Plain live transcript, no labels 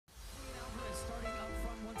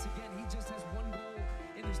just has one goal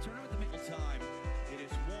in this tournament. Time. It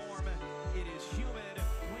is warm. It is humid.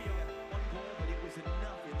 We have one goal, but it was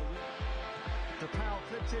enough in the win. The Powell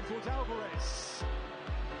clipped in towards Alvarez.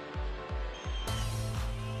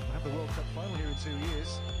 We'll have the World Cup final here in 2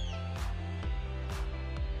 years.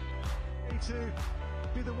 To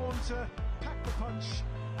be the one to pack the punch,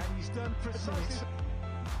 and he's done precisely.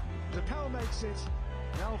 The Powell makes it,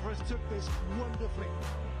 and Alvarez took this wonderfully.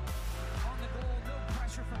 On the goal, no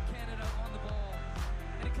pressure from Canada on the ball.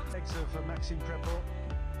 And it comes Legs of Maxime Prepot.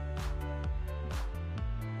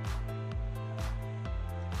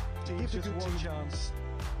 To give just one chance,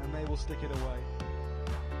 and they will stick it away.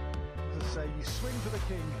 As I say, you swing for the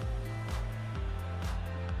king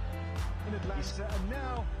in Atlanta, and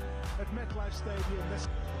now at MetLife Stadium,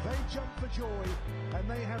 they jump for joy, and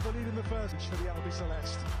they have the lead in the first for the Albi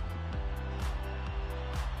Celeste.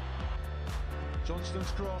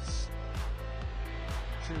 Johnston's cross,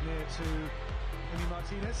 too near to Emi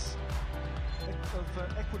Martinez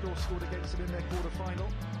of Ecuador, scored against them in their quarter-final.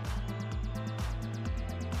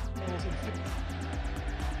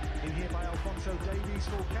 In here by Alfonso Davies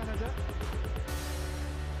for Canada.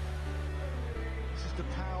 This is the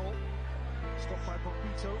Powell, stopped by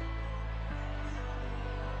Boquito.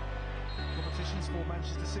 Competitions for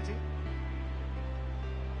Manchester City.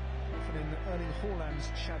 Often in Erling Haaland's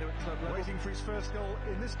shadow at club level. Waiting for his first goal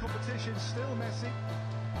in this competition, still Messi.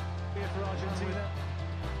 Here for Argentina.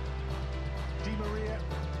 Di Maria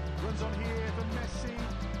runs on here for Messi.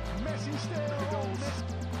 Messi still goals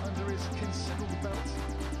under his considerable belt.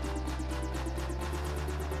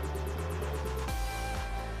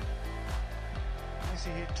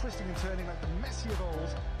 Messi here twisting and turning like the Messi of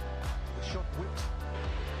old. The shot whipped.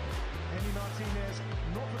 Emi Martinez,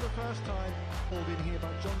 not for the first time, pulled in here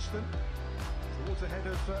by Johnston. Towards the head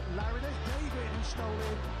of Larry. There's David who stole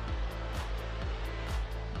in.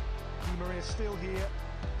 Di Maria still here.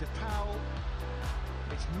 De Paul.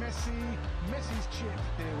 It's Messi. Messi's chip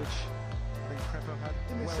here, which I think Preppo had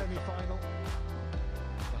in the semi-final.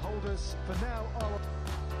 The holders for now are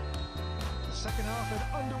the second half and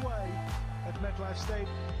underway at MetLife Stadium.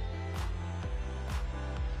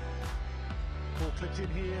 Ball clipped in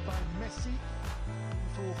here by Messi.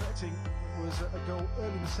 Before betting was a goal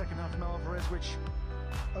early in the second half from Alvarez, which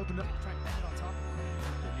opened up. trying to bend it on top.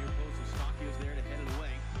 The near post of Stockio's there to head it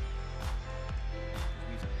away.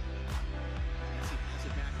 Messi has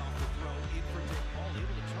it back off the throw. In for Dick Paul, able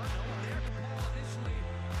to turn. No one there. Ball initially.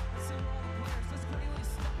 Let's see all the players. Let's Cornelius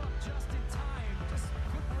step up just in time. Just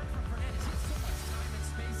good work from Fernandez. He has so much time and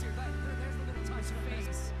space here. There's a little touch of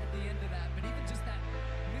face at the end of that, but even just that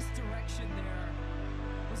misdirection there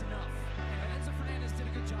was enough. And Enzo Fernandez did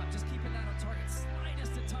a good job just keeping that on target.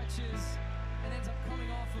 Slightest of touches and ends up coming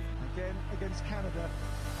off of. Again against Canada.